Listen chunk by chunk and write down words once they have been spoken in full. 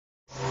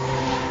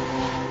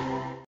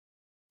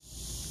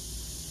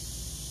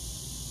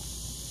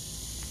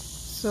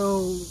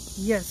So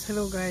yes,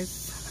 hello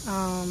guys.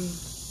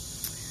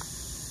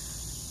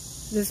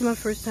 This is my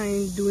first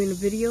time doing a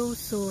video,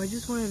 so I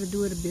just wanted to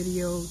do a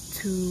video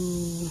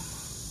to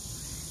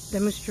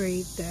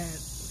demonstrate that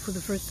for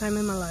the first time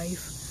in my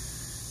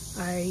life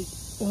I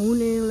own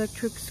an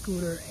electric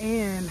scooter,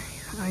 and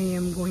I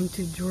am going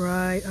to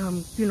ride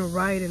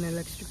an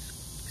electric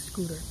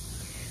scooter.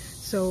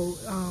 So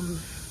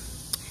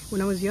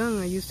when I was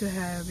young, I used to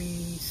have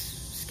a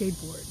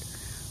skateboard,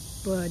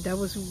 but that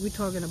was, we're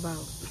talking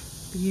about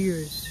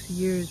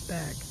years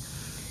back.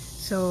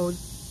 So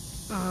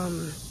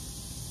I'm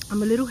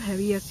a little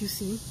heavy, as you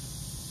see,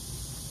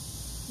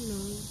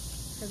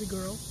 heavy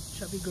girl,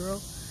 chubby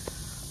girl.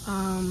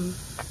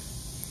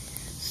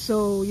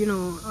 So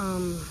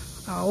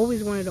I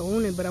always wanted to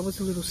own it, but I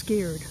was a little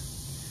scared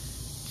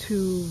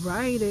to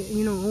ride it,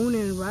 own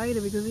it and ride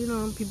it, because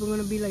people are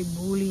gonna be like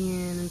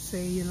bullying and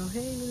say,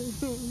 hey,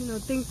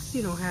 things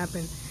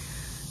happen.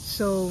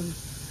 So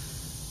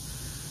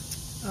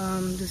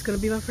this is gonna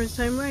be my first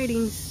time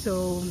riding,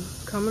 so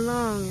come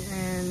along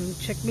and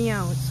check me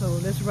out. So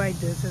let's ride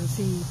this and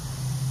see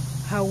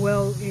how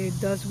well it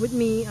does with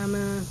me. I'm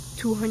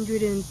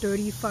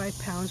 235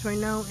 pounds right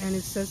now, and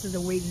it says that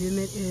the weight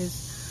limit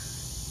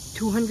is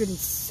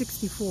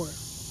 264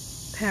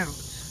 pounds.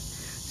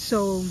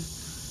 So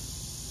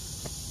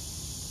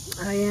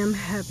I am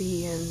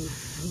happy and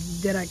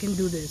that I can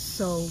do this.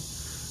 So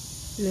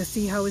let's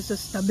see how it's the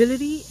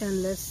stability,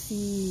 and let's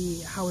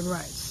see how it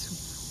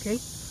rides. Okay,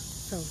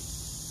 so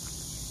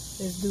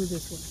let's do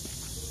this one.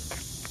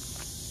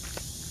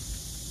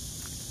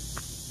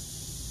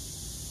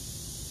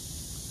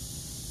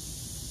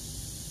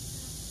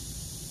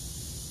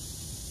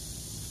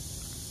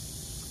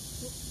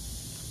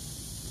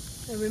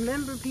 And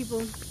remember,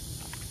 people,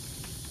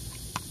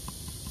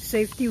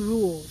 safety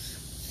rules.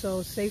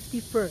 So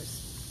safety first.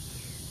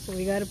 So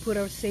we got to put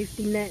our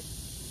safety net.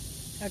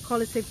 I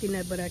call it safety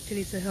net, but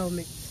actually it's a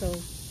helmet. So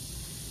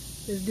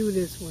let's do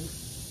this one.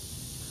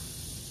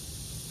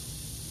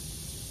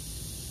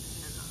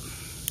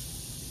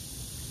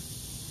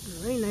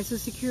 Alright, nice and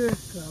secure.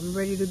 So I'm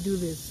ready to do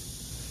this.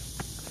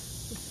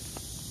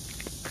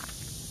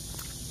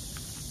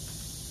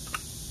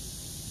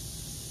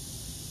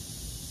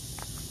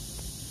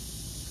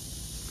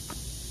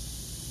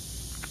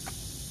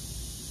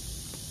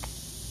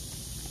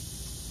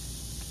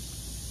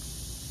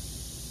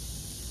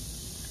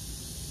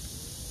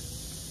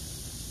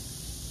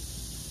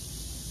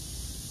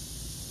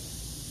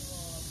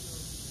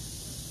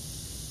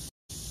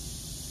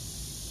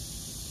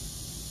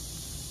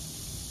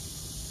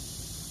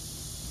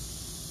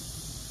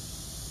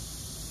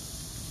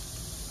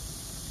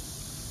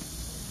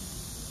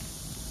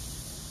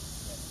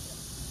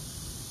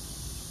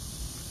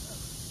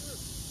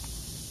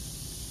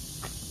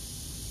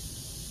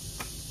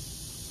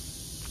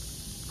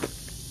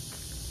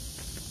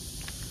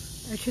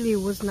 Actually,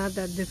 it was not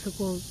that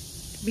difficult,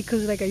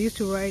 because like I used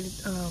to ride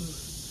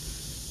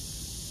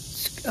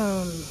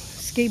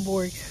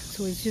skateboard,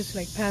 so it's just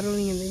like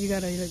paddling, and then you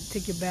gotta like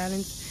take your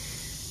balance.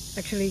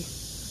 Actually,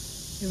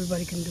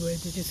 everybody can do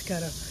it. You just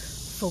gotta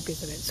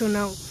focus on it. So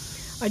now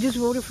I just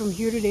rode it from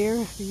here to there,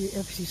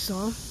 if you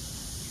saw.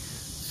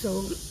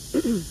 So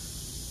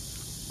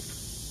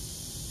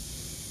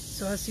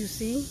so as you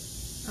see,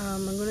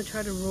 I'm gonna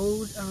try to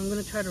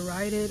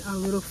ride it a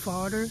little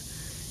farther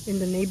in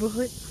the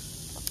neighborhood.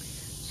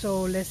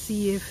 So let's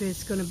see if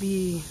it's gonna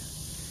be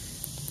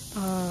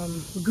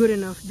good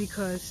enough,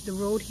 because the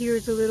road here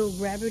is a little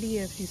gravity.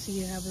 As you see,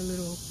 you have a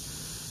little,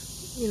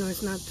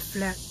 it's not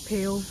flat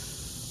pale.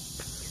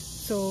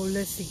 So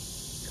let's see,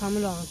 come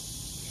along,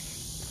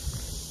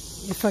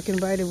 if I can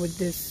ride it with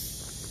this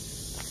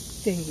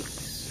thing.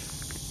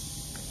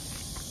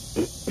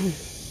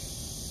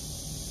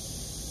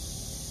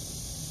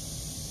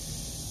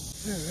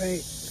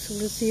 Alright, so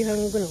let's see how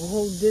I'm gonna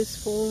hold this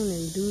phone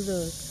and do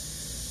the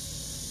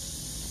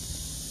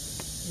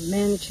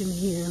managing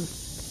here.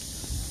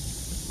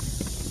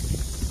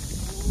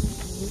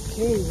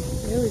 Okay,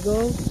 there we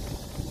go.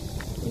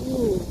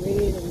 Ooh,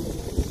 wait a minute.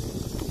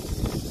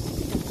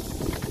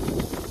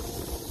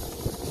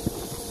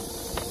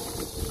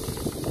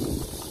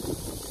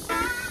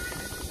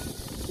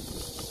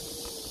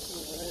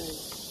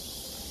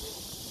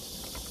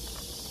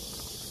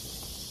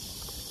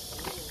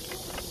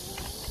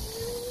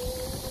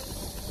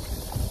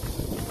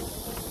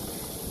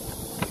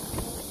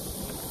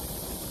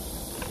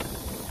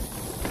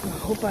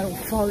 I hope I don't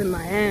fall in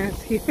my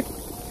ass here.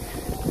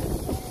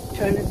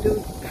 Trying to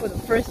do for the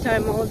first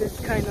time all this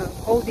kind of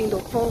holding the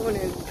phone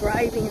and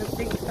driving at the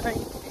same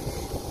time.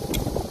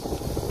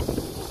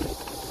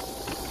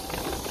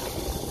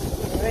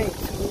 Alright,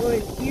 so I'm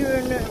going here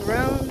and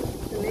around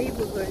the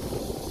neighborhood.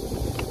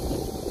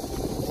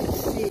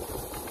 Let's see.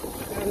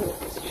 I don't know,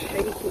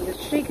 it's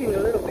shaking a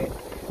little bit.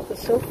 But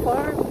so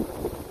far,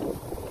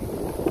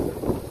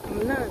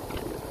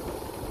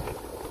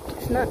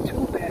 it's not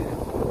too bad.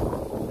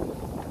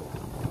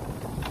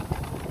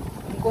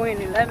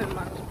 Going 11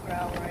 miles per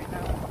hour right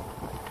now.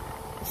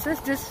 It says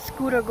this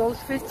scooter goes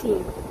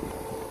 15,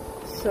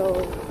 so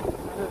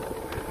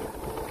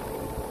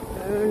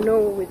don't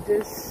know with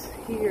this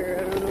here,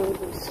 I don't know,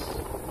 this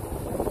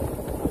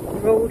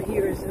road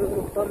here is a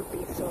little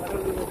bumpy, so I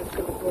don't know if it's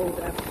gonna go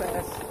that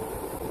fast.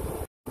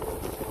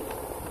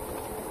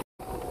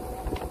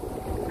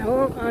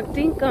 I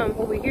think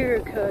over here,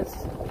 because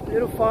a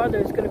little farther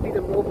is gonna be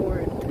the road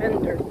more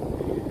tender.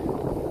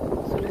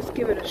 So let's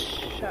give it a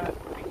shot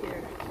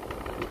here.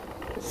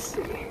 Let's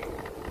see.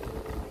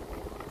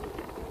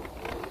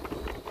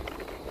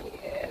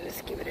 Yeah,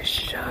 let's give it a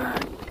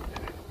shot.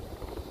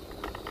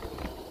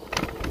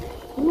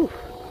 Ooh,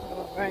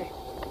 all right.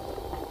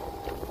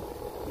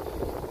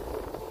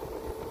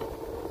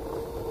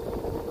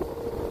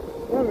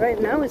 All right,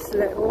 now it's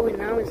like, oh,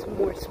 now it's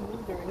more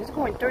smoother, and it's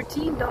going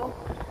 13 though.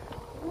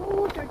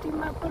 Ooh, 13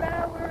 miles per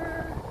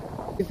hour.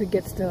 If it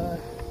gets the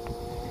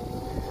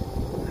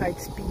high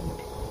speed.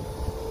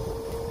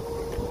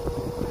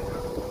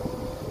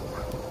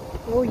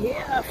 Oh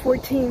yeah,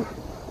 14.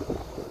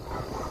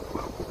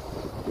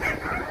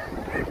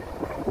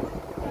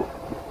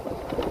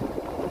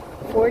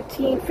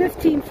 14,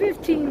 15,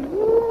 15.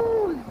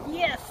 Woo!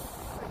 Yes!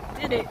 I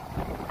did it.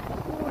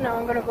 Ooh, now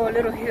I'm gonna go a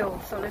little hill,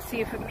 so let's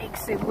see if it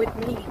makes it with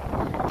me.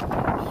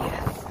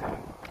 Yes!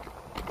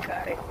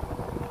 Got it.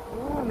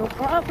 Oh, no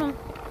problem.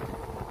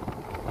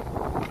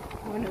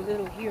 Went a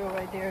little hill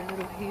right there, a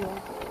little hill.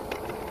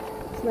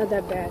 It's not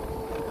that bad,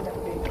 not that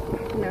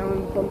big. Now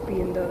I'm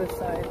bumpy on the other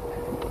side.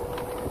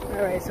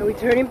 Alright, so we're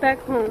turning back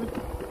home.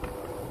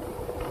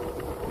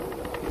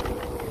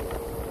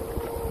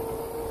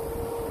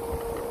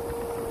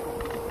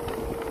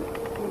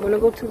 I'm gonna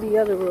go to the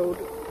other road,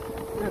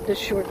 not the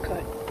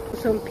shortcut.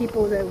 Some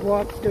people that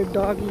walk their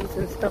doggies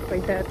and stuff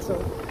like that, so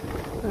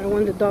I don't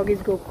want the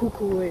doggies go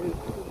cuckoo and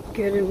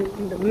get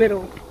in the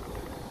middle.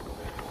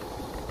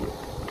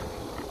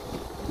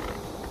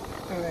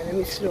 Alright, let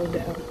me slow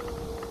down.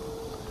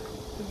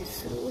 Let me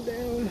slow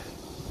down.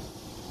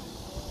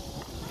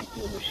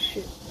 Oh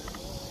shit.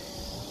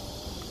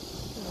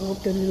 I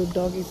hope the little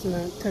doggy's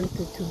not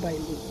tempted to bite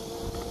me.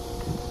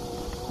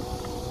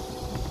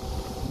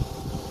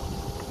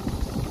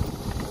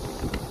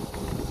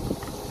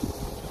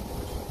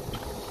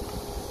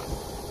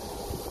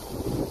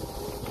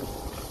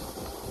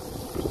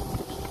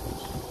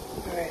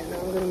 Alright, now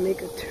I'm gonna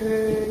make a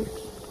turn.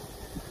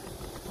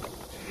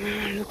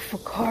 Look for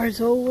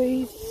cars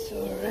always.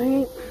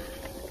 Alright.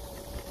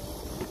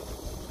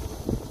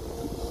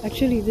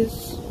 Actually,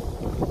 this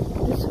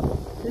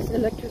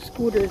electric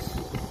scooters,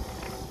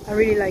 I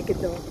really like it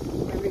though.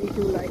 I really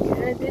do like it.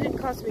 And it didn't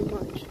cost me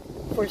much.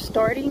 For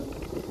starting,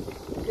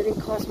 it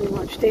didn't cost me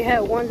much. They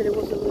had one that it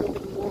was a little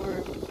bit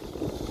more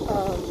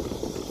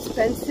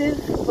expensive,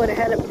 but it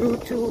had a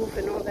Bluetooth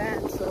and all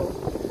that. So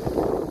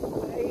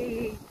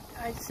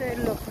I said,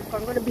 look, if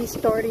I'm going to be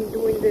starting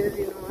doing this,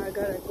 you know, I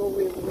got to go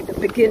with the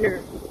beginner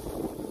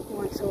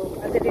one. So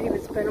I didn't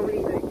even spend only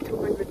like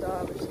 $200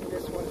 on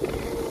this one.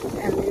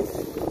 And it's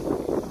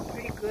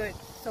pretty good.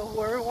 So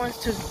whoever wants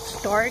to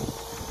start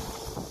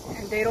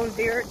and they don't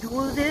dare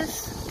do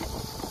this,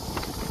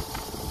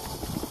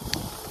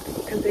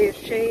 and they're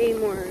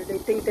ashamed or they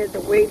think that the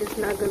weight is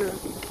not gonna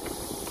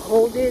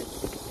hold it,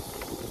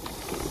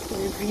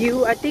 if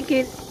you, I think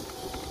it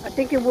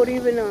would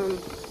even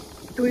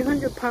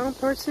 300-pound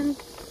person,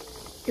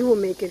 it will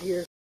make it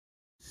here.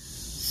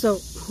 So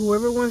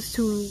whoever wants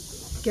to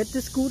get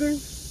the scooter,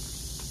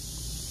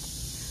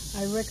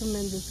 I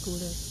recommend this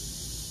scooter.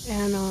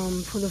 And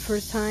for the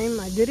first time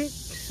I did it,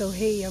 so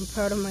hey, I'm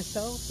proud of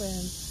myself.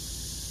 And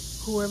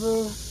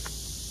whoever,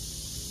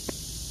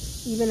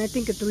 even I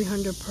think a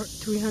 300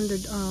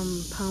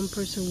 pound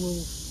person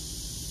will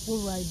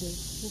ride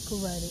this,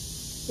 could ride it.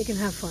 They can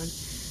have fun.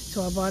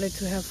 So I bought it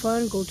to have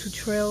fun, go to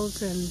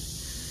trails and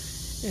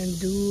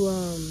do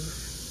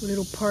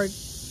little park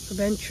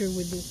adventure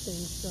with this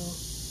thing. So,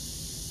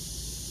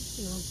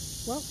 you know,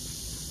 well,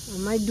 I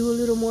might do a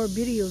little more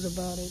videos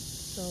about it,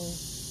 so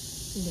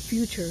in the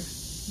future.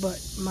 But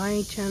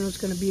my channel is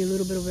going to be a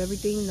little bit of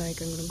everything.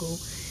 Like I'm going to go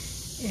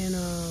and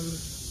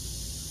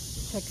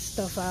check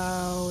stuff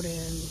out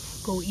and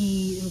go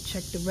eat and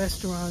check the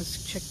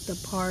restaurants, check the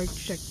park,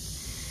 check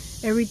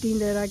everything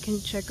that I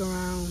can check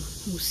around,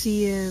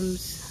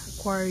 museums,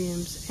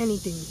 aquariums,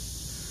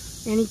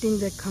 anything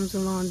that comes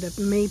along that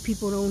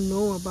people don't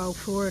know about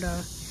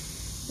Florida,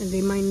 and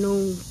they might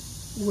know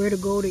where to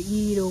go to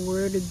eat or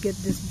where to get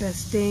this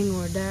best thing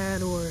or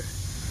that, or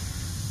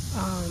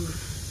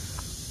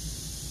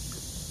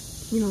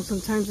you know,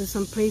 sometimes there's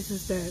some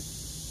places that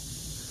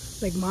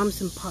like moms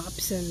and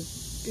pops, and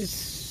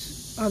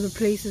it's other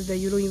places that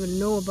you don't even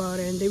know about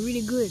it, and they're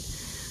really good.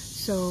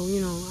 So,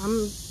 you know,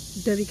 I'm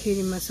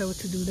dedicating myself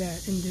to do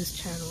that in this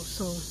channel.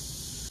 So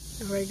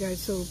alright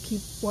guys, so keep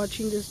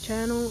watching this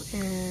channel,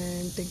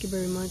 and thank you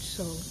very much.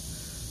 So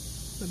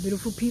my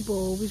beautiful people,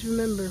 always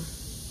remember,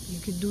 you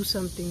can do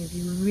something if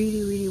you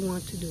really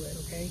want to do it,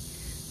 okay?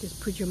 Just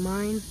put your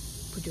mind,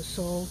 put your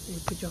soul,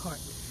 and put your heart.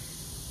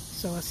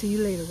 So I'll see you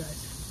later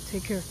guys.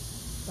 Take care.